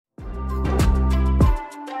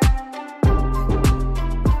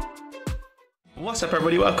What's up,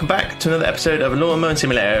 everybody? Welcome back to another episode of Lawn Mowing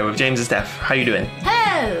Simulator with James and Steph. How you doing?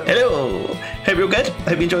 Hello! Hello! Hope you're good.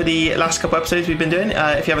 Hope you enjoyed the last couple episodes we've been doing.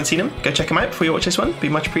 If you haven't seen them, go check them out before you watch this one. Be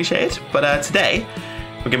much appreciated. But today,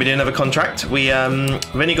 we're going to be doing another contract. We've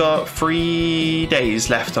only got 3 days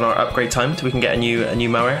left on our upgrade time till we can get a new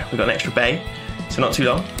mower. We've got an extra bay, so not too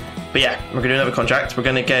long. But yeah, we're going to do another contract. We're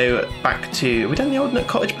going to go back to... Have we done the old Nook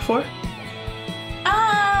Cottage before?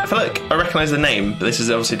 I feel like I recognise the name, but this is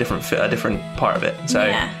obviously a different part of it. So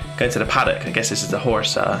yeah. Going to the Paddock, I guess this is the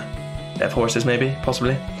horse. They have horses, maybe,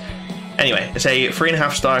 possibly. Anyway, it's a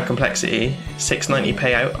 3.5-star complexity, 690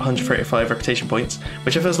 payout, 135 reputation points,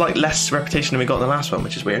 which feels like less reputation than we got in the last one,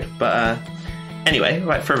 which is weird. But anyway,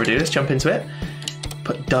 right, further ado, let's jump into it.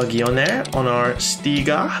 Put Dougie on there on our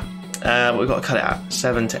Stiga. We've got to cut it at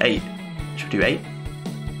 7 to 8. Should we do 8?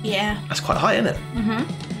 Yeah. That's quite high, isn't it?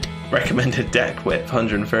 Mm-hmm. Recommended deck width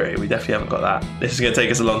 130. We definitely haven't got that. This is going to take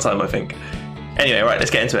us a long time, I think. Anyway, right,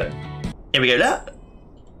 let's get into it. Here we go. Look,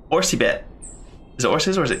 horsey bit. Is it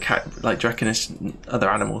horses or is it cat? Like, do you reckon it's other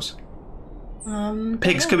animals?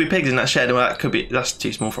 Pigs could be pigs in that shed. Well, that's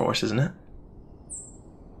too small for horses, isn't it?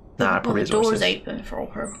 Nah, it probably is horses. The door's open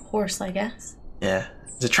for a horse, I guess. Yeah,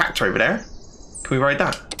 there's a tractor over there. Can we ride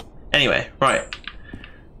that? Anyway, right.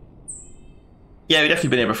 Yeah, we've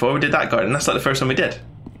definitely been here before. We did that garden. That's like the first one we did.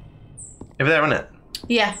 Over there, isn't it?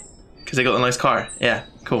 Yeah. Because they got the nice car. Yeah,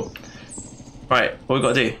 cool. Right, what we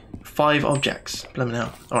got to do? 5 objects. Blimmin'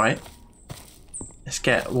 hell. Alright. Let's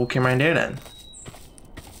get walking around here then.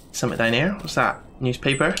 Something down here. What's that?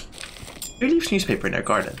 Newspaper? Who leaves newspaper in their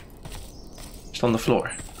garden? Just on the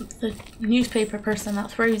floor. The newspaper person that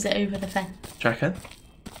throws it over the fence. Do you reckon?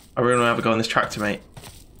 I really want to have a go on this tractor, mate.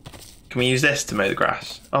 Can we use this to mow the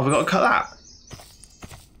grass? Oh, we've got to cut that?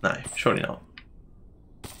 No, surely not.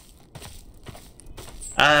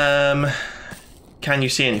 Can you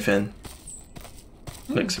see anything?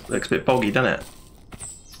 Looks a bit boggy, doesn't it?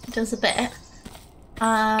 It does a bit.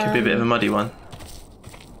 Could be a bit of a muddy one.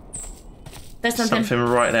 There's something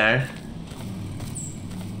right there.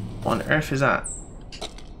 What on earth is that?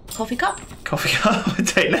 Coffee cup? Coffee cup? I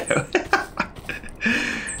don't know.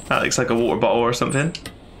 That looks like a water bottle or something.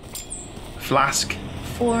 Flask.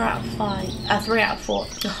 4 out of 5. 3 out of 4.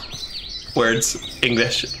 Words.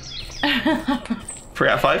 English. 3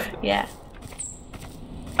 out of 5? Yeah.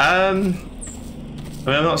 I mean,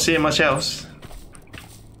 I'm not seeing much else.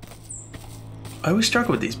 I always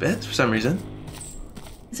struggle with these bits for some reason.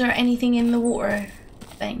 Is there anything in the water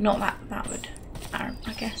thing? Not that would matter,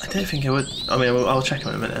 I guess. I don't think it would. I mean, I'll check in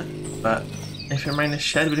a minute. But if you're around the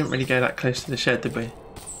shed, we didn't really go that close to the shed, did we?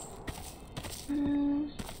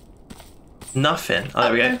 Nothing. Oh,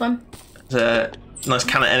 there we go. There's one. There's a nice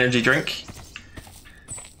can of energy drink.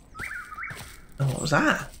 Oh, what was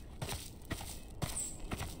that?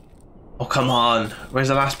 Oh, come on. Where's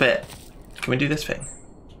the last bit? Can we do this thing?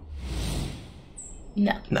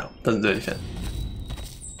 No. No, doesn't do anything.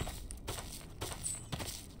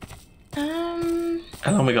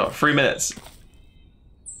 How long we got? 3 minutes.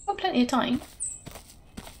 Got plenty of time.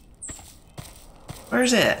 Where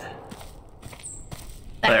is it?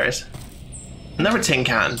 There it is. Another tin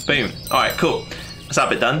can. Boom. Alright, cool. That's that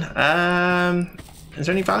bit done. Is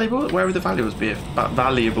there any valuable? Where would the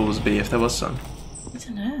valuables be if there was some? I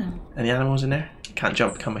don't know. Any animals in there? Can't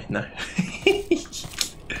jump, can we? No.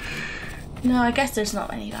 No, I guess there's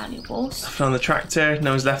not any valuables. Nothing on the tractor.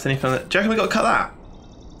 No one's left anything on it. Do you reckon we got to cut that?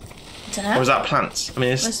 I don't know. Or was that plants? I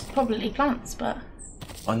mean, it's probably plants, but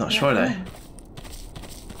I'm not sure though.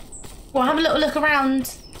 Well, have a little look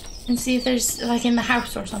around and see if there's like in the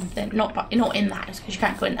house or something. Not in the house because you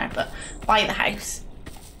can't go in there, but by the house.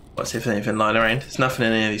 Let's see if there's anything lying around. There's nothing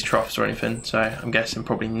in any of these troughs or anything, so I'm guessing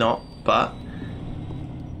probably not. But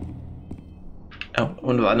oh, I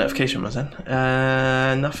wonder what that notification was then.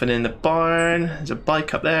 Nothing in the barn. There's a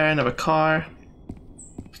bike up there, another car.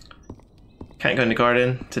 Can't go in the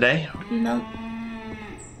garden today. No.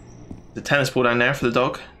 The tennis ball down there for the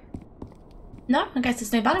dog. No, I guess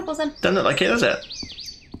there's no valuables then. Doesn't look like it, does it?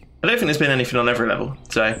 I don't think there's been anything on every level.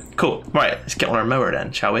 So cool. Right, let's get on our mower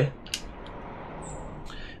then, shall we?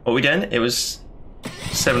 What are we doing? It was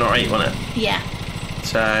 7 or 8, wasn't it? Yeah.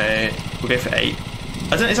 So we'll go for 8. I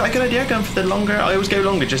don't know, is that a good idea going for the longer? I always go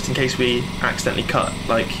longer just in case we accidentally cut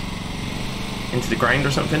like into the ground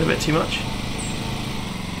or something a bit too much.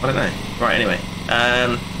 I don't know. Right, anyway.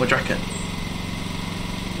 What do you reckon?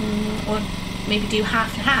 Or maybe do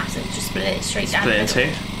half and half, so just split it straight down. Split it in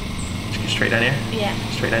 2. Just go straight down here. Yeah.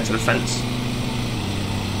 Straight down to the fence.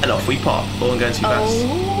 And off we pop. Oh, I'm going too fast.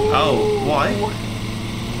 Oh, why?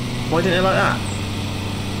 Why didn't it like that?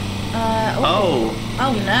 Oh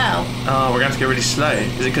no. Oh, we're going to have to go really slow.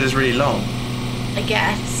 Is it because it's really long? I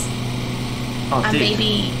guess. Oh, And deep.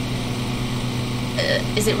 maybe...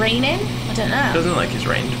 is it raining? I don't know. It doesn't look like it's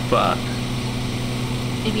rained, but...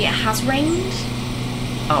 Maybe it has rained?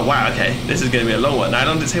 Oh, wow, okay. This is going to be a long one. How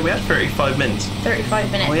long did it say we had? 35 minutes.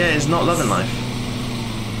 35 minutes. Oh, yeah, it's not loving life.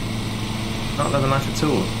 Not loving life at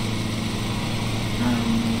all.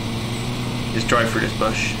 Just drive through this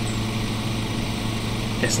bush.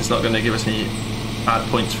 Guess it's not going to give us any bad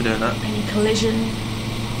points for doing that. Any collision?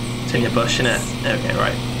 It's in your bush, innit? Okay,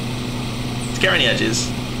 right. Let's get around the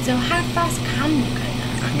edges. So how fast can you go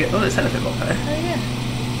now? I can get... Oh, there's a bit more there. Oh, yeah.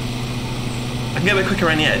 I can get a bit quicker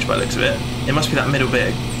around the edge by the looks of it. It must be that middle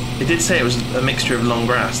bit. It did say it was a mixture of long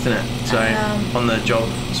grass, didn't it? So, on the job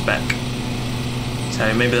spec.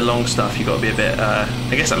 So maybe the long stuff, you've got to be a bit... I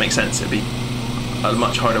guess that makes sense. It'd be a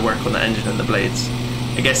much harder work on the engine and the blades.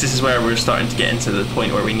 I guess this is where we're starting to get into the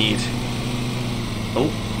point where we need... Oh.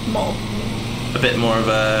 More. A bit more of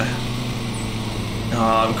a...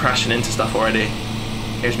 Oh, I'm crashing into stuff already.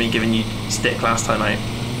 Here's me giving you stick last time out.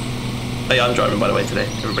 Oh yeah, I'm driving by the way today,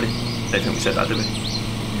 everybody. Don't think we said that, did we? No.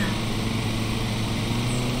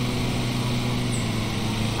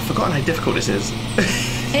 I've forgotten how difficult this is.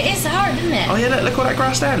 It is hard, isn't it? Oh yeah, look all that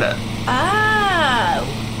grass there, look.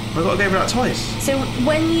 Oh. We've got to go over that twice. So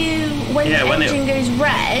when the engine goes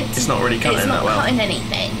red, it's not really cutting that well. It's not cutting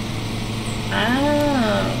anything.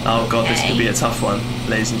 Oh. Oh god, okay. This could be a tough one,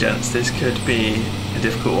 ladies and gents. This could be a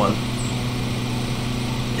difficult one.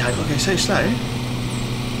 Yeah, I've got to go so slow.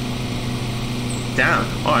 Damn.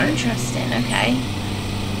 All right. Interesting. Okay.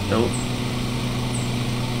 Oh.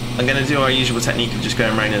 I'm going to do our usual technique of just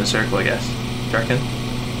going around in a circle, I guess. Do you reckon?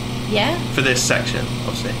 Yeah. For this section,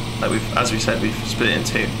 obviously, like as we said, we've split it in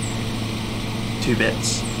two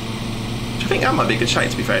bits. Which I think that might be a good shape,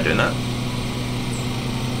 to be fair, doing that.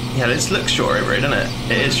 Yeah, this looks short over here, doesn't it?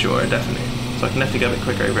 It is shorter, definitely. So I can definitely go a bit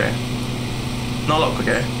quicker over here. Not a lot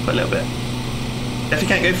quicker, but a little bit. Definitely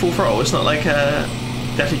can't go full throttle. It's not like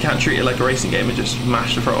definitely can't treat it like a racing game and just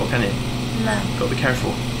mash the throttle, can you? No. Got to be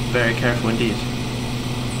careful. Very careful indeed.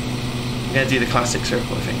 I'm going to do the classic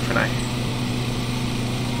circle, I think, for now.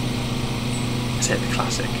 I said the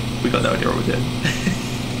classic. We got no idea what we're doing.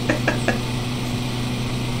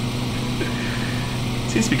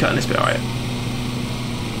 Seems to be cutting this bit alright.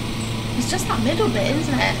 It's just that middle bit,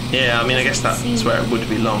 isn't it? Yeah, I mean, I guess that's where it would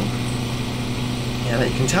be long. Yeah,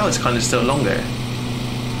 like, you can tell it's kind of still longer.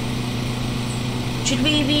 Should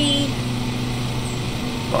we be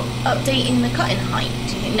What? updating the cutting height?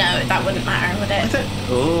 Do you think? No, that wouldn't matter, would it? I think...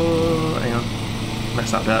 Oh, hang on.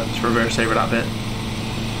 Mess that bit up. Just reverse over that bit.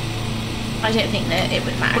 I don't think that it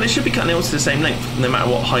would matter. Well, it should be cutting it all to the same length, no matter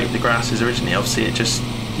what height the grass is originally. Obviously, it just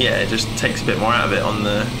takes a bit more out of it on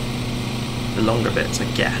the longer bits, I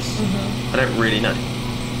guess. I don't really know.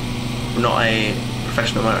 I'm not a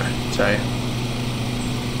professional mower, so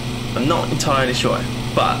I'm not entirely sure.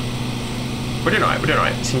 But we're doing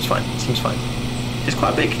alright. It seems fine. It's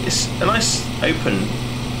quite big. It's a nice open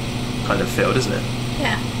kind of field, isn't it?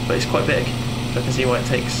 Yeah. But it's quite big. So I can see why it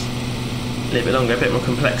takes a little bit longer, a bit more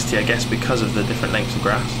complexity, I guess, because of the different lengths of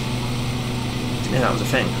grass. Didn't know that was a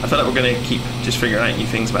thing. I feel like we're going to keep just figuring out new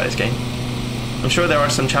things about this game. I'm sure there are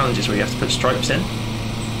some challenges where you have to put stripes in.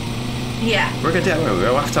 Yeah. We're going to do that.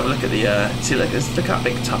 We'll have to have a look at the... see, look at that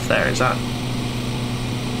big tuft there. Is that...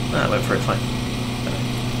 No, I went for it fine.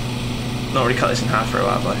 Not really cut this in half for a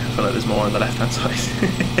while, but I feel like there's more on the left-hand side.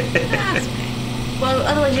 That's okay. Well,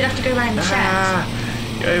 otherwise you'd have to go around the shed.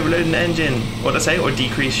 You're overloading the engine. What did I say? Or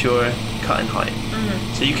decrease your cutting height.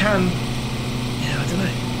 So you can... Yeah, I don't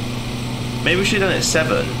know. Maybe we should have done it at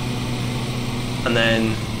 7 and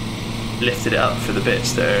then lifted it up for the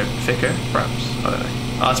bits that are thicker, perhaps. I don't know.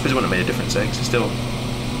 I suppose it wouldn't have made a difference though, because it's still...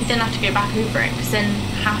 You'd then have to go back over it, because then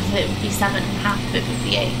half of it would be 7 and half of it would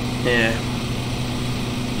be 8. Yeah.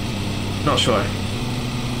 Not sure.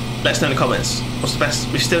 Let us know in the comments. What's the best?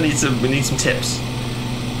 We need some tips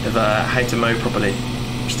of how to mow properly.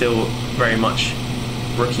 We're still very much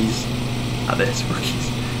rookies at this.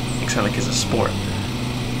 Rookies. Makes it sound like it's a sport.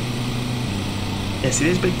 Yeah, see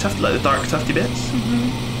these big tufty, like the dark tufty bits?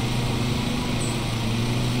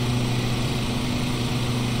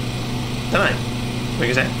 Don't know. What are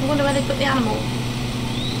you saying? I wonder where they put the animal.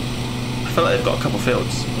 I feel like they've got a couple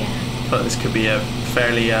fields. Yeah. I feel like this could be a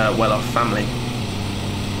fairly well-off family.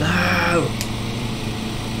 No!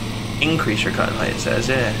 Increase your cutting height, it says,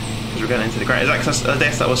 yeah. Because we're going into the ground. I guess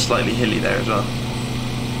that was slightly hilly there as well.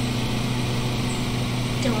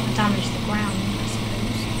 Don't want to damage the ground, I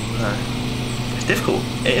suppose. No. It's difficult.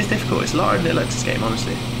 It is difficult. It's a lot harder than it looks, this game,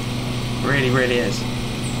 honestly. It really, really is.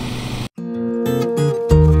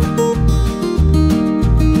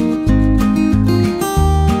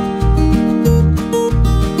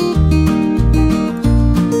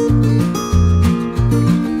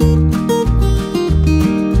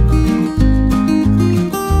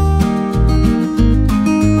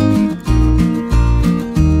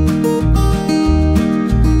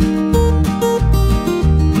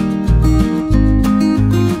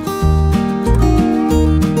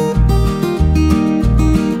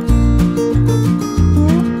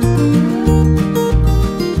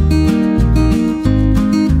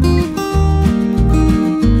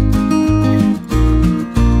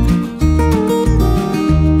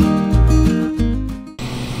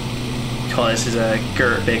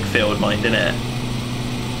 a big field, mind, innit?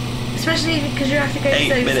 Especially because you have to go 8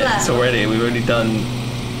 so minutes slow. already. We've only done,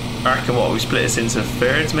 I reckon, what, we split this into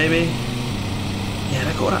thirds, maybe? Yeah,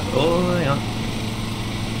 look at all that. Oh, hang on.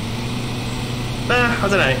 Nah, I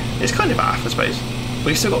don't know. It's kind of half, I suppose.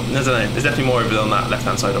 We've still got, I don't know, there's definitely more over on that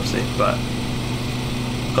left-hand side, obviously, but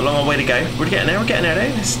got a long way to go. We're getting there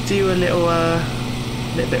though. Let's do a little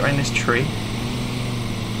bit around this tree.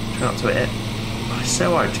 Try not to hit it. Oh, it's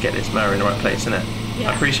so hard to get this mower in the right place, isn't it? Yeah.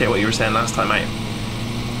 I appreciate what you were saying last time, mate.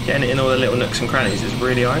 Getting it in all the little nooks and crannies is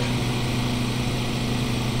really hard.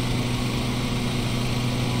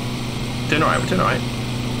 Doing alright, we're doing alright.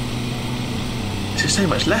 There's just so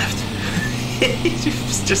much left.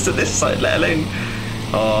 It's just at this side, let alone...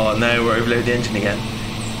 Oh no, we're overloading the engine again.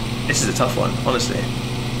 This is a tough one, honestly.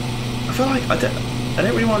 I feel like I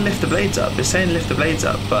don't really want to lift the blades up. It's saying lift the blades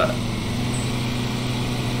up, but...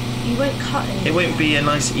 You won't cut it. It won't be a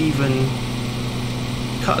nice even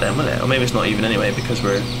cut then, will it? Or maybe it's not even anyway because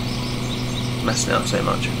we're messing it up so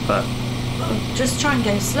much, but... Well, just try and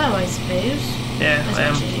go slow, I suppose. Yeah, As I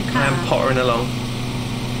much as you am can. pottering along.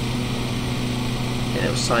 Yeah,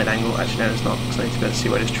 little side angle. Actually, no, it's not, because I need to be able to see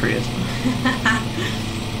where this tree is.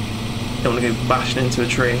 Don't want to go bashing into a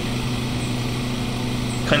tree.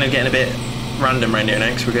 Kind of getting a bit random around here now,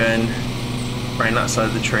 because we're going around that side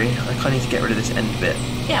of the tree. I kind of need to get rid of this end bit.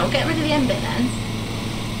 Yeah, we'll get rid of the end bit then.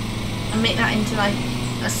 And make that into like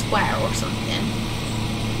a square or something.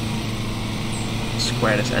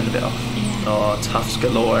 Square this end bit off. Yeah. Oh, tufts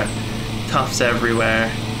galore. Tufts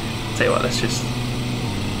everywhere. Tell you what, let's just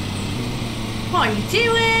What are you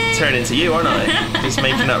doing? turn into you, aren't I? Just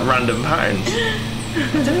making up random patterns.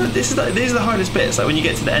 I don't know, these are the hardest bits, like when you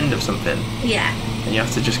get to the end of something Yeah. and you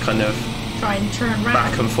have to just kind of Try and turn around.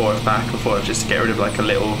 back and forth, just to get rid of like a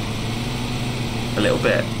little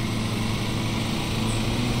bit.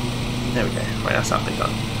 There we go. Right, that's that bit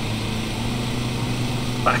done.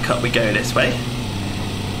 Back up we go this way.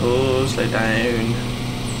 Oh, slow down.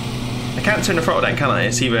 I can't turn the throttle down, can I?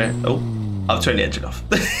 It's either... Oh, I've turned the engine off.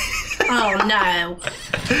 Oh no.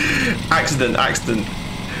 Accident.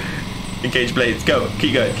 Engage blades. Go.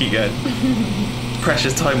 Keep going.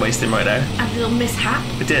 Precious time wasting right now. A little mishap.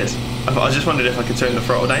 It did. I just wondered if I could turn the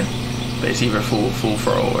throttle down, but it's either full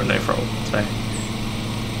throttle or no throttle. So,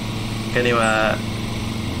 gonna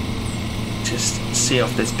just see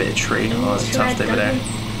off this bit of tree. Oh, it's tough over there.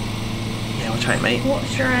 Yeah, watch out, mate.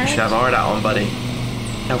 What's your You should have hard hat on, buddy.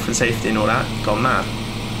 Health and safety and all that. Gone mad.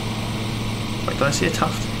 Wait, do I see a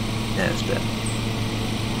tuft? Yeah, it's a bit.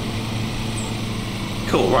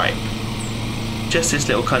 Cool, right. Just this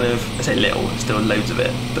little kind of, I say little, still loads of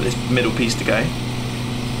it, but this middle piece to go.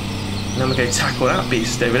 And then we're going to tackle that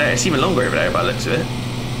beast over there. It's even longer over there by the looks of it.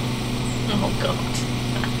 Oh god.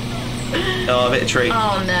 Oh, I've hit a tree.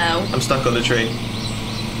 Oh no. I'm stuck on the tree.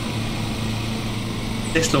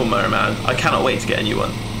 This lawnmower, man, I cannot wait to get a new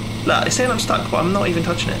one. Look, it's saying I'm stuck, but I'm not even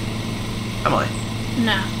touching it. Am I?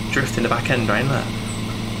 No. Drifting the back end right there.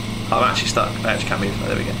 Oh, I'm actually stuck. I actually can't move. Oh,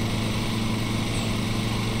 there we go.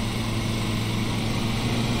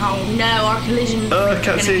 Oh no, our collisions Oh, I are can't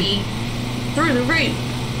going to see. be through the roof.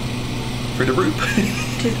 Through the roof.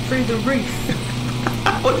 Through the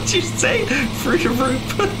roof. What did you say? Through the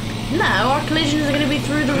roof. No, our collisions are going to be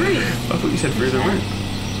through the roof. I thought you said through the roof.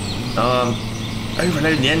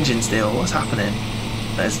 Overloading the engine still. What's happening?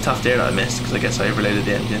 There's a tough deer that I missed because I guess I overloaded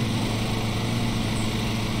the engine.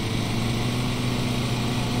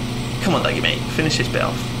 Come on, Dougie, mate. Finish this bit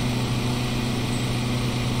off.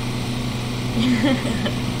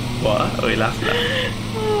 What? What are you laughing at?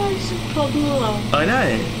 Oh, it's just plodding along. I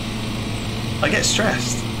know. I get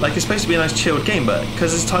stressed. Like, it's supposed to be a nice chilled game, but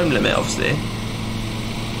because there's a time limit, obviously,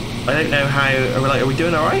 I don't know how. Are we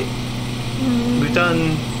doing all right? We've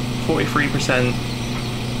done 43%.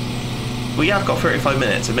 We have got 35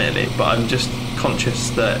 minutes, admittedly, but I'm just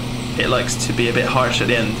conscious that it likes to be a bit harsh at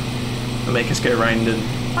the end and make us go around and...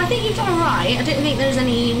 I think you've done alright. I don't think there's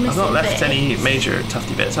any missing I've not left bits. any major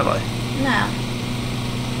tufty bits, have I? No.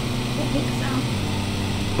 I don't think so.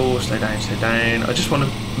 Oh, slow down. I just want to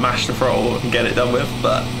mash the throttle and get it done with,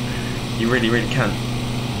 but you really, really can't.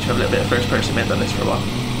 Should have a little bit of first person. I've done this for a while.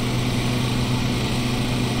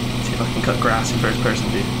 See if I can cut grass in first person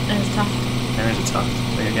view. There's tough. There is a tuft.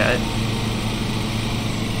 There you get it.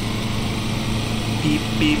 Beep,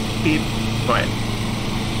 beep, beep. Right.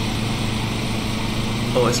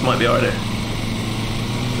 Oh, this might be harder,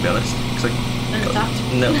 to be honest. There's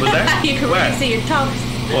tough. No, was there? You can Where? really see your tough.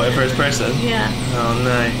 What, in first person? Yeah. Oh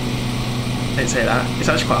no. Don't say that. It's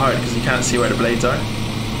actually quite hard because you can't see where the blades are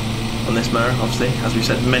on this mower, obviously. As we've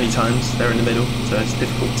said many times, they're in the middle, so it's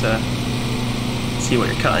difficult to see what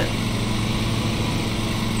you're cutting.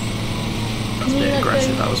 That's a bit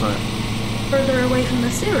aggressive, that was, wasn't it? Further away from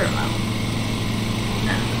the sewer well?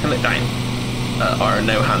 No. You can look down at our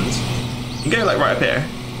no hands. You can go like right up here.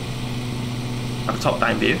 Have a top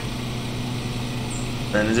down view.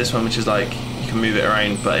 Then there's this one which is like you can move it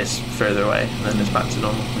around but it's further away, and then it's back to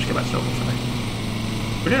normal. We'll just go back to normal for now.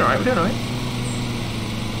 We're doing alright, we're doing alright.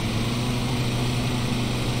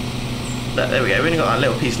 There we go, we only got that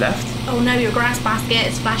little piece left. Oh no, your grass basket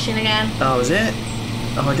is flashing again. Oh, is it?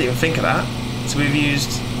 Oh, I didn't even think of that. So we've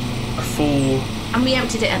used a full... And we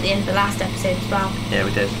emptied it at the end of the last episode as well. Yeah,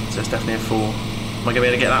 we did. So it's definitely a full... Am I going to be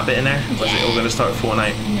able to get that bit in there? Or is it all going to start falling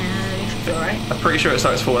out? No, you should be alright. I'm pretty sure it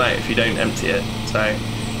starts falling out if you don't empty it. So...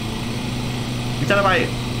 We've done about...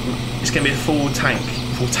 It's going to be a full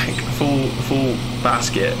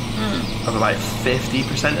basket of about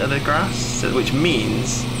 50% of the grass, so, which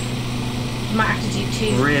means... You might have to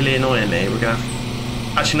do 2. Really annoyingly, we're going to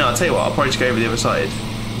have... Actually, no, I'll tell you what, I'll probably just go over the other side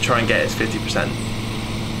and try and get it to 50%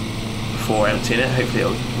 before emptying it. Hopefully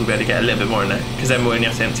we'll be able to get a little bit more in there, because then we'll only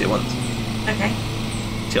have to empty it once. Okay.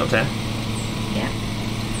 See what I'm saying? Yeah.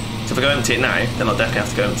 So if I go empty it now, then I'll definitely have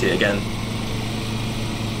to go empty it again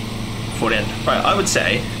before the end. Right, I would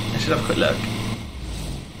say, I should have a quick look.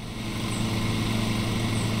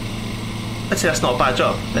 I'd say that's not a bad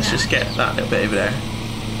job. Let's just get that little bit over there.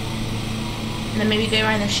 And then maybe go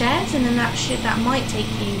around the sheds, and then that might take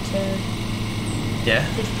you to 50. Yeah,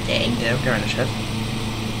 we'll go around the shed.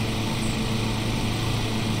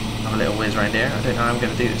 Have a little whiz around here. I don't know how I'm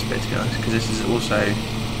going to do this bit, to be honest, because this is also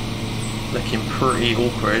looking pretty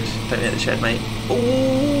awkward. Don't hit the shed, mate.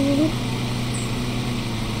 Ooh.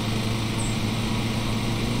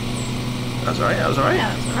 That was alright, that was alright.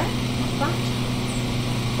 Yeah, that's alright. Not bad.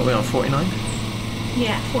 What are we on, 49?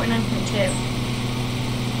 Yeah, 49.2.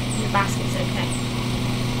 Your basket's okay.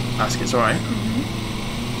 Basket's alright. Mm-hmm.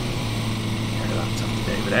 That's have to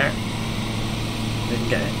be over there. Didn't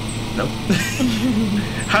get it. Nope.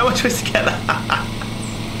 How am I supposed to get that?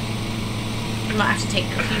 You might have to take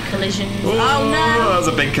a few collisions. Ooh, oh no! That was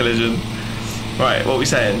a big collision. Right, what are we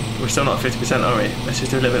saying? We're still not 50%, are we? Let's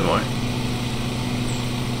just do a little bit more.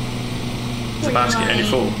 Is the basket only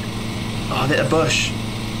full? Oh, I hit a bush. I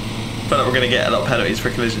feel like we're going to get a lot of penalties for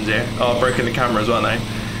collisions here. Oh, I've broken the camera as well now.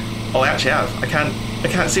 Oh, I actually have. I can't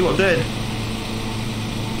see what I'm doing.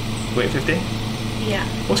 Wait, 50? Yeah.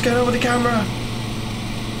 What's going on with the camera?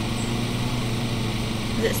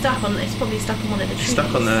 Is it stuck on? It's probably stuck on one of the trees. It's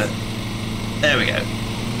stuck on the... There we go.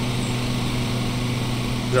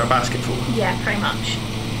 Is our basket full? Yeah, pretty much.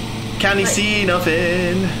 Can you see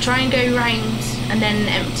nothing? Try and go round and then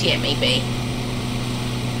empty it, maybe.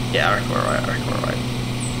 Yeah, I reckon we're alright.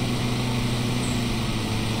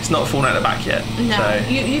 It's not fallen out the back yet. No, so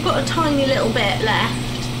you've got a tiny little bit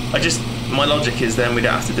left. My logic is then we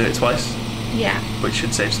don't have to do it twice. Yeah. Which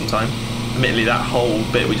should save some time. Admittedly, that whole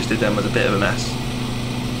bit we just did then was a bit of a mess.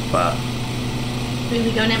 But... Maybe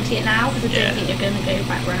we go and empty it now, because I don't think you're going to go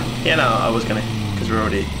back round. Yeah, no, I was going to, because we're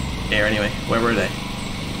already here anyway. Where were they?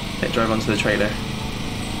 They drove onto the trailer.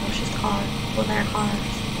 Oh, it's just cars. Well, they're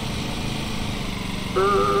cars.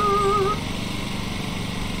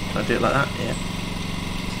 Can I do it like that? Yeah.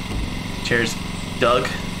 Cheers, Doug.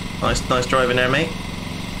 Nice driving there, mate.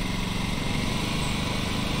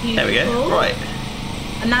 Beautiful. There we go. Right.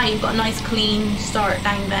 And now you've got a nice clean start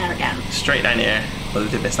down there again. Straight down here. Well, they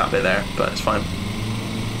did miss that bit there, but it's fine.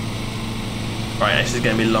 Right, this is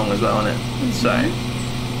going to be long as well, isn't it? Mm-hmm. So,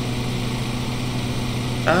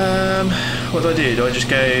 what do? Do I just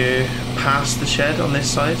go past the shed on this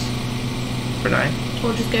side for now?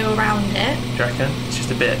 Or just go around it? Do you reckon? It's just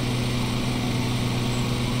a bit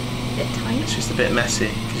tight. It's just a bit messy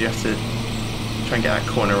because you have to try and get that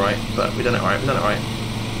corner right. But we've done it right. Try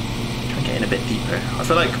and get in a bit deeper. I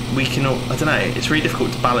feel like we can. I don't know. It's really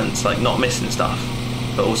difficult to balance like not missing stuff,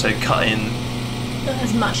 but also cutting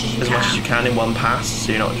as much as you can in one pass,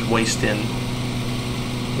 so you're not just wasting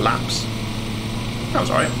laps. That was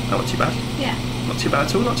alright. Not too bad. Yeah. Not too bad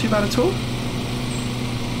at all.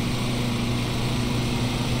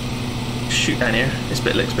 Shoot down here. This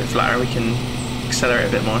bit looks a bit flatter. We can accelerate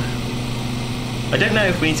a bit more. I don't know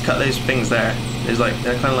if we need to cut those things there.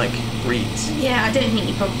 They're kind of like reeds. Yeah, I don't think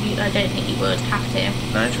you would have to.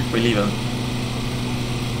 No, we leave them.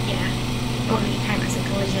 Yeah. Probably count as a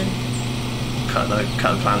collision. Cut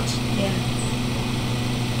plants. Yeah.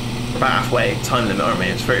 We're about halfway. Time limit, aren't we?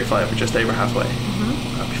 It's 35. We're just over halfway.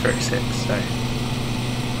 Mm-hmm. That'll be 36. So.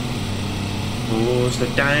 Oh, slow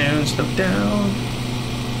down.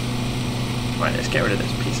 Right, let's get rid of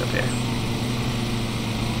this piece up here.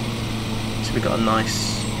 So we've got a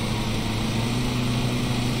nice...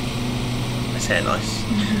 I say nice.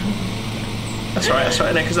 That's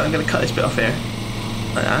right, no, because I'm going to cut this bit off here.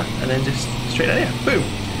 Like that, and then just straight down here. Boom.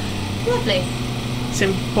 Lovely.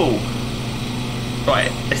 Simple.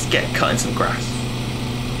 Right, let's get cutting some grass.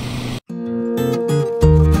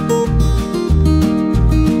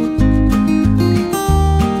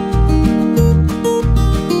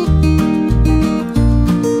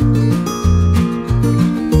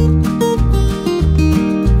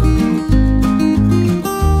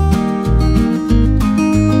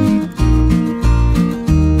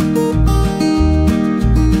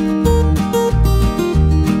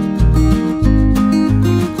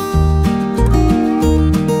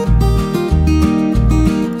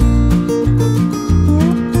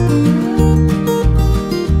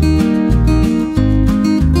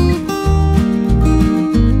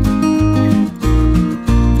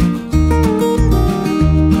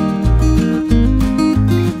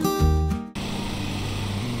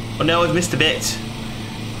 Well, no, I've missed a bit.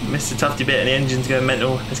 Missed a tufty bit and the engine's going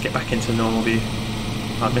mental. Let's get back into normal view.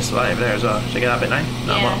 I've missed that over there as well. Should I get that bit now?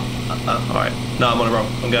 No, yeah. I'm on. Alright. No, I'm on a roll.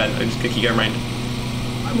 I'm just going to keep going round.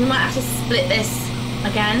 We might have to split this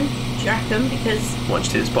again, do you reckon? Because... Once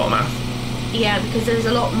you do this bottom half. Yeah, because there's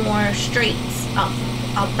a lot more straights up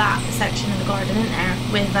that section of the garden, isn't there?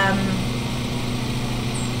 With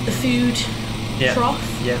the food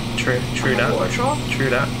trough. Yeah, true that. Water trough.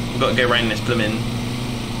 True that. We've got to go round this blooming...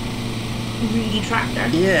 Reedy tractor.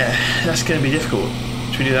 Yeah, that's going to be difficult.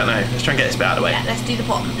 Should we do that now? Let's try and get this bit out of the way. Yeah, let's do the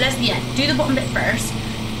bottom. Do the bottom bit first.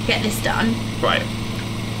 Get this done. Right.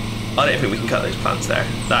 I don't think we can cut those plants there.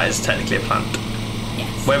 That is technically a plant.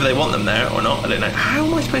 Yes. Whether they want them there or not, I don't know. How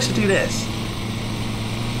am I supposed to do this?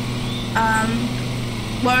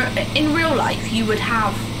 Well, in real life, you would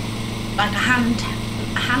have like a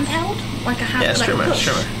handheld, like a hand, yeah, like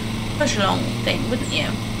strimmer. Push along thing, wouldn't you?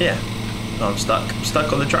 Yeah. No, I'm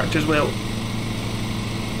stuck on the tractor's wheel.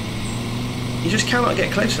 You just cannot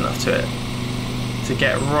get close enough to it to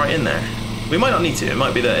get right in there. We might not need to. It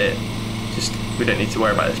might be that we don't need to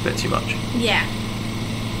worry about this bit too much. Yeah.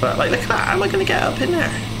 But like, look at that. How am I going to get up in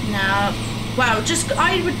there? No. Well,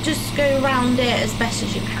 I would just go around it as best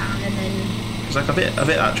as you can, and then. Because like I've hit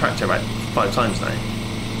that tractor about 5 times now.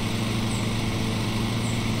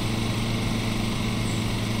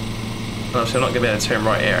 Oh, so I'm not going to be able to turn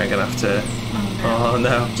right here. I'm going to have to... Oh, no.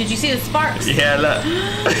 Oh, no. Did you see the sparks? Yeah, look.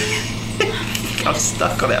 I'm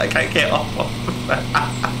stuck on it. I can't get off.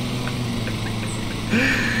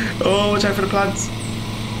 Oh, watch out for the plants.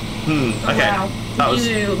 Okay. Wow.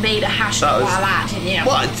 You made a hash out of that, didn't you?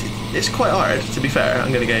 Well, it's quite hard, to be fair.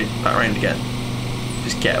 I'm going to go back around again.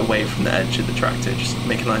 Just get away from the edge of the tractor. Just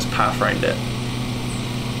make a nice path around it.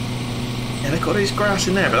 Yeah, they've got all this grass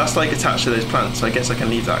in there, but that's like attached to those plants, so I guess I can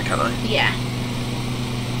leave that, can I? Yeah.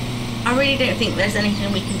 I really don't think there's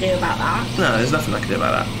anything we can do about that. No, there's nothing I can do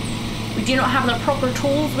about that. We do not have the proper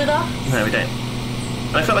tools with us. No, we don't.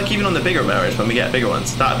 And I felt like even on the bigger mowers, when we get bigger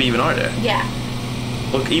ones, that'd be even harder. Yeah.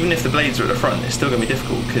 Well, even if the blades are at the front, it's still going to be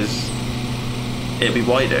difficult because it'd be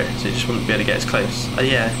wider, so you just wouldn't be able to get as close.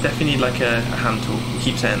 Yeah, definitely need like a hand tool. We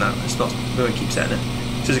keep saying that. We won't keep saying it.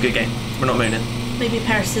 This is a good game. We're not mooning. Maybe a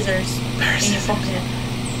pair of scissors in your pocket.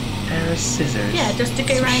 Pair of scissors. Yeah, just to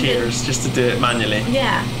go around shears, just to do it manually.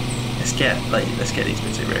 Yeah. Let's get these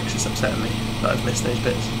bits over here because it's upsetting me that I've missed those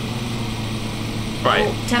bits. Right.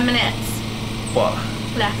 Oh, 10 minutes. What?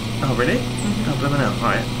 Left. Oh really? Oh blooming hell.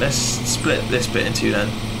 Alright, let's split this bit in 2 then.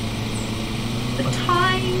 The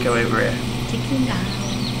time. Go over here. Ticking down.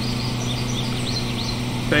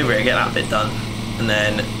 Go over here, get that bit done, and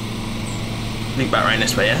then loop back around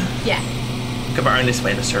this way, yeah? Yeah. Go back around this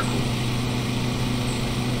way in a circle.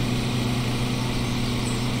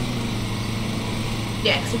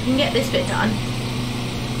 Yeah, because if we can get this bit done,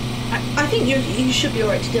 I think you should be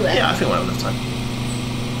alright to do it. Yeah, I think we'll have enough time.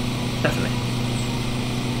 Definitely.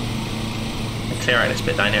 I'll clear out this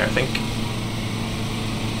bit down here, I think.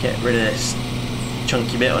 Get rid of this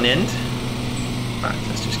chunky bit on the end. Right,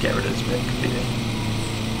 let's just get rid of this bit completely.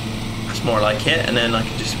 That's more like it, and then I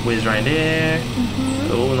can just whiz around here.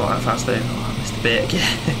 Oh, not that fast though. Oh, I missed a bit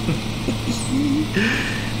again.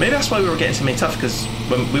 Maybe that's why we were getting so many tough, because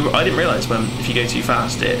I didn't realise if you go too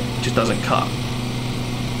fast, it just doesn't cut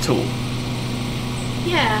at all.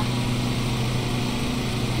 Yeah.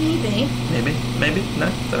 Maybe. No,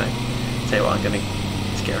 don't know. Tell you what, I'm going to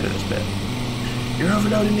get rid of this bit. You're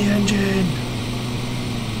overloading the engine.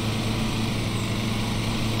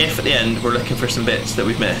 If at the end we're looking for some bits that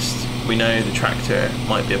we've missed, we know the tractor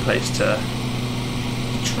might be a place to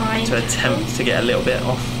attempt to get a little bit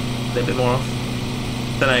more off.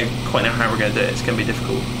 Don't know quite how we're going to do it. It's going to be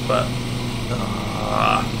difficult, but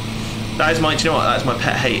that is my. Do you know what? That is my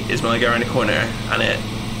pet hate. Is when I go around a corner and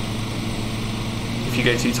if you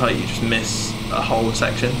go too tight, you just miss a whole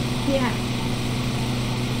section. Yeah.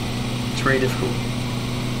 It's really difficult.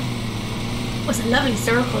 It was a lovely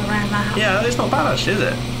circle around that house. Yeah, it's not bad actually, is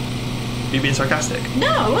it? Are you being sarcastic? No,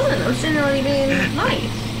 I wasn't. I was generally being nice.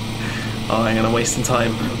 Oh, hang on, I'm wasting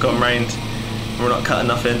time. I've gone round. We're not cutting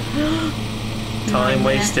nothing. Time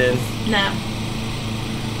wasting. No.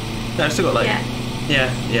 No, I've still got like... Yeah.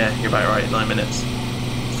 Yeah, you're about right, 9 minutes.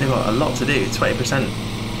 Still got a lot to do, 20%.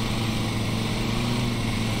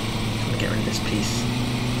 I'm gonna get rid of this piece.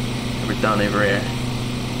 We're done over here.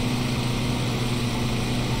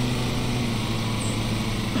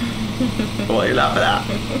 What are you laughing at?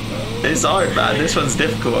 It's hard, man. This one's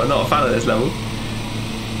difficult. I'm not a fan of this level.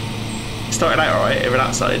 It started out alright over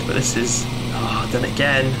that side, but this is... Oh, I've done it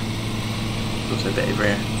again. Also a bit over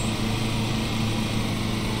here.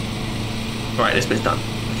 Right, this bit's done.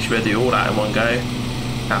 You should be able to do all that in one go.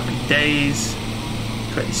 Happy days.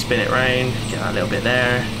 Quickly spin it round. Get that little bit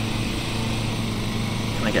there.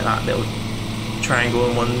 Can I get that little triangle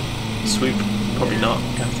in one swoop? Probably not.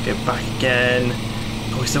 Gonna have to go back again.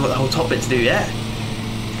 Oh, we still got the whole top bit to do yet.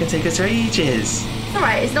 It's gonna take us ages. It's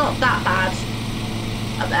alright, it's not that bad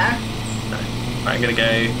up there. No. Right, I'm gonna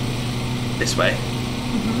go this way.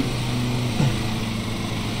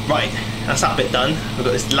 Right, that's that bit done. We've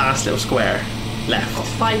got this last little square left. Got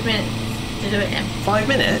 5 minutes to do it in. 5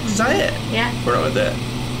 minutes? Is that it? Yeah. We're not gonna do it.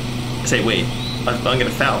 I say we. I'm gonna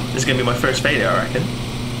fail. This is gonna be my first failure, I reckon.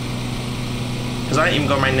 Because I ain't even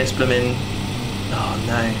gone around this blooming... Oh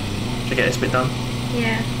no. Should I get this bit done?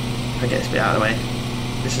 Yeah. I'll get this bit out of the way.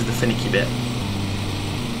 This is the finicky bit.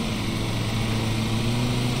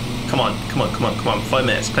 Come on. 5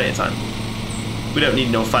 minutes, plenty of time. We don't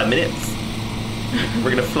need no 5 minutes. We're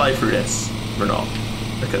gonna fly through this. We're not.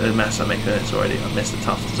 Look at the mess I'm making this already. I missed the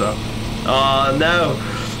tuft as well. Oh no!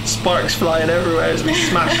 Sparks flying everywhere as we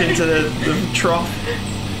smash into the trough.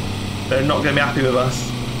 They're not gonna be happy with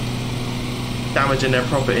us. Damaging their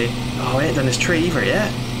property. Oh, I ain't done this tree either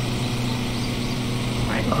yet.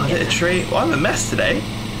 Right, Oh, I hit a tree. Well, I'm a mess today.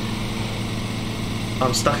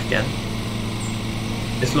 I'm stuck again.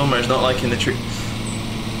 This lawnmower's not liking the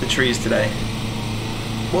trees today.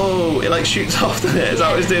 Whoa, it like shoots off, doesn't it? Is that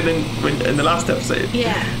what it was doing in the last episode?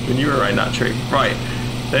 Yeah. When you were around that tree. Right,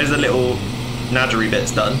 there's the little nadgery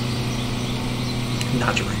bits done.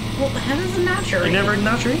 Nadgery. What the hell is a nadgery? You never heard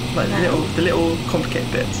nadgery? Like No. the little complicated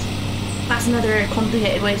bits. That's another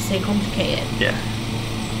complicated way to say complicated. Yeah.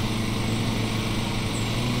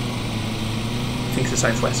 I think it's a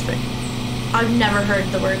Southwest thing. I've never heard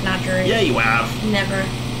the word nadgery. Yeah, you have. Never.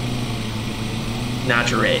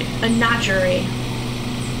 Nadgery. A nadgery.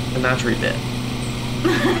 A nadgery bit.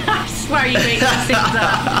 I swear you make me think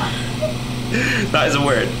that. That is a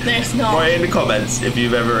word. There's not. Write in the comments if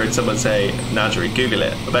you've ever heard someone say nadgery. Google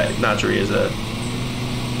it. I bet nadgery is a...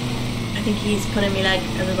 I think he's putting me leg,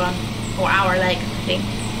 everyone. Or our leg, I think.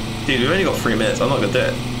 Dude, we've only got 3 minutes. I'm not going to do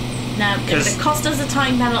it. No, it would cost us a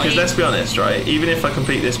time penalty. Because let's be honest, right? Even if I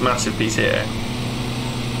complete this massive piece here,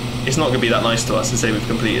 it's not going to be that nice to us to say we've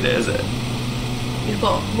completed it, is it? You've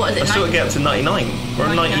got, what is it, I've still got to get up to 99. We're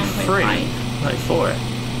on 93. 94.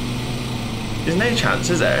 There's no chance,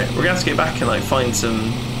 is there? We're going to have to get back and like find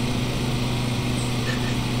some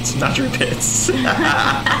nadgery bits.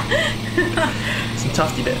 Some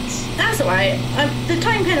tufty bits. That's alright. The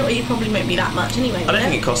time penalty probably won't be that much anyway. I don't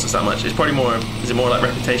think it costs us that much. It's probably more... Is it more like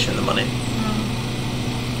reputation than money?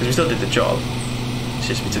 Because we still did the job. It's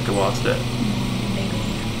just we took a while to do it. Maybe.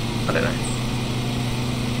 I don't know.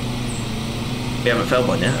 We haven't failed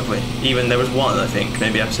one yet, have we? Even there was one, I think,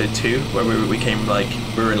 maybe episode 2, where we came like...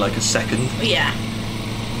 We were in like a second. Yeah.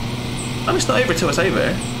 I mean, it's not over till it's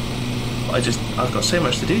over. But I've got so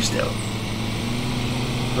much to do still.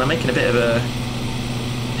 And I'm making a bit of a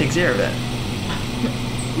pig's ear of it.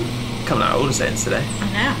 Coming out of all the sayings today. I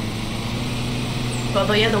know. Well,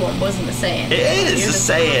 the other one wasn't a saying. It is a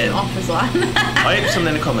saying. Off as well. I hope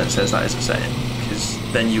someone in the comments says that is a saying, because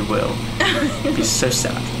then you will be so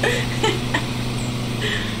sad.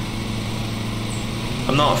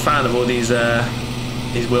 I'm not a fan of all these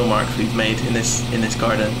wheel marks we've made in this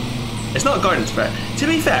garden. It's not a garden, to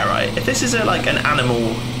be fair, right? If this is like an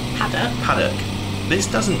animal paddock, this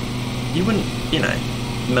doesn't. You wouldn't,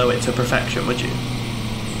 mow it to perfection, would you?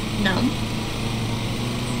 No.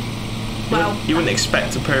 Well, you wouldn't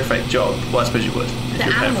expect a perfect job. Well, I suppose you would if the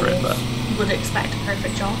you're prepared for it, animals but would expect a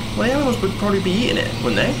perfect job. well, the animals would probably be eating it,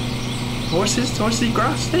 wouldn't they? Horses eat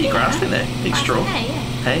grass. They eat grass, don't they? They eat straw. Hay, yeah.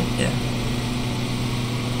 Hay, yeah.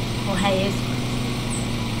 Well, hay is.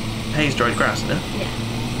 Hay's dried grass, isn't it? Yeah.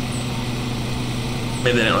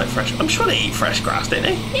 Maybe they don't like fresh. I'm sure they eat fresh grass, don't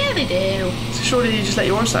they? Yeah, they do. So surely you just let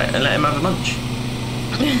your horse out and let him have a munch.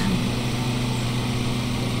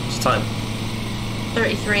 What's the time?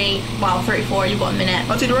 33. Well, 34. You've got a minute.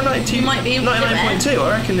 Oh, dude, we're 92. You might be able to do it. 99.2.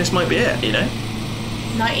 I reckon this might be it. You know.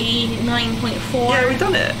 99.4. Yeah, we've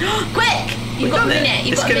done it. Quick! You've got a minute.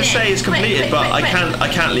 It's going to say it's completed, but I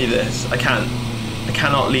can't leave this. I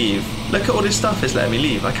cannot leave. Look at all this stuff it's letting me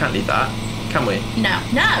leave. I can't leave that. Can we? No,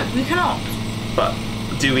 we cannot. But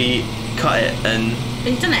do we cut it and...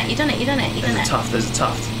 You've done it. There's a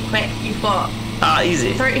tuft. Quick, you've got...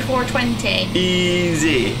 Easy. 34.20.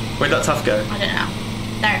 Easy. Where'd that tuft go? I don't know.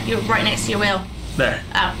 There, you're right next to your wheel. There.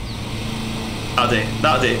 Oh.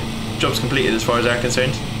 That'll do. Job's completed as far as I'm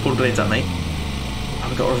concerned. Pull the blades up, mate. Oh,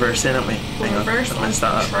 we've got to reverse in, haven't we? Reverse onto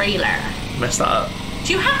the trailer. Messed that up.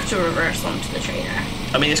 Do you have to reverse onto the trailer?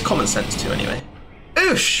 I mean, it's common sense too, anyway.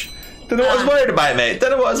 Oosh! Don't know what I was worried about, mate. Don't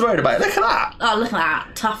know what I was worried about. Look at that. Oh, look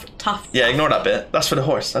at that. Tough. Yeah, ignore that bit. That's for the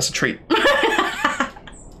horse. That's a treat.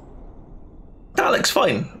 That looks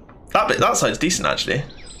fine. That side's decent, actually.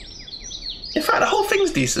 In fact, the whole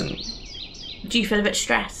thing's decent. Do you feel a bit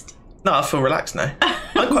stressed? No, I feel relaxed now.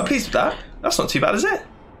 I'm quite pleased with that. That's not too bad, is it?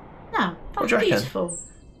 No, What do you reckon? beautiful.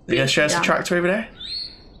 Are you going to show us the tractor over there?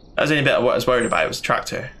 That was the only bit of what I was worried about, was the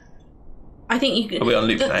tractor. I think you could... Are we on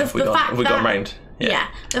loop now? Have we gone round? Yeah.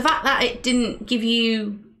 The fact that it didn't give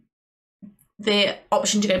you the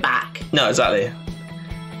option to go back. No, exactly.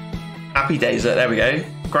 Happy days. There we go.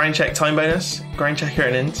 Grind check time bonus. Grind check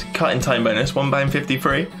earnings. Cutting time bonus.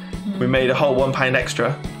 £1.53. We made a whole £1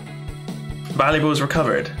 extra. Valuables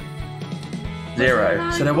recovered.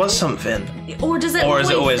 0. So there was something. Or does it always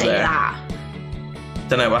say there? that?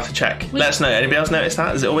 Don't know, we'll have to check. Let us know. Anybody else notice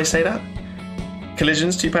that? Does it always say that?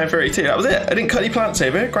 Collisions, £2.32. That was it. I didn't cut any plants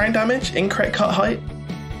over. Grind damage, incorrect cut height,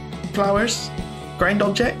 flowers, grind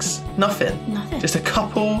objects, nothing. Just a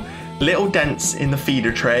couple little dents in the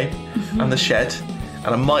feeder tray and the shed, and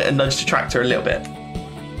I might have nudged the tractor a little bit.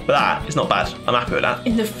 But that is not bad. I'm happy with that.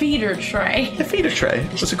 In the feeder tray. The feeder tray?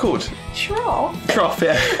 What's it called? Trough. Trough,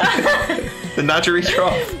 yeah. The Nadgery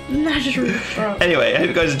Trough. Nadgery Trough. Anyway, I hope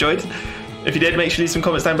you guys enjoyed. If you did, make sure you leave some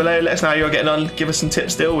comments down below. Let us know how you're getting on. Give us some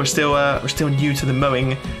tips still. We're still new to the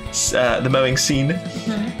mowing scene.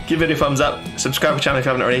 Give it a thumbs up. Subscribe to the channel if you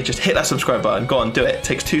haven't already. Just hit that subscribe button. Go on, do it. It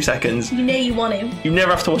takes 2 seconds. You know you want to. You never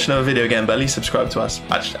have to watch another video again, but at least subscribe to us.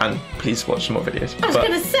 And please watch some more videos. I was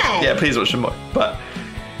going to say. Yeah, please watch some more. But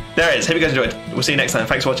there it is. Hope you guys enjoyed. We'll see you next time.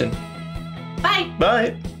 Thanks for watching. Bye.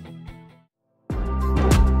 Bye.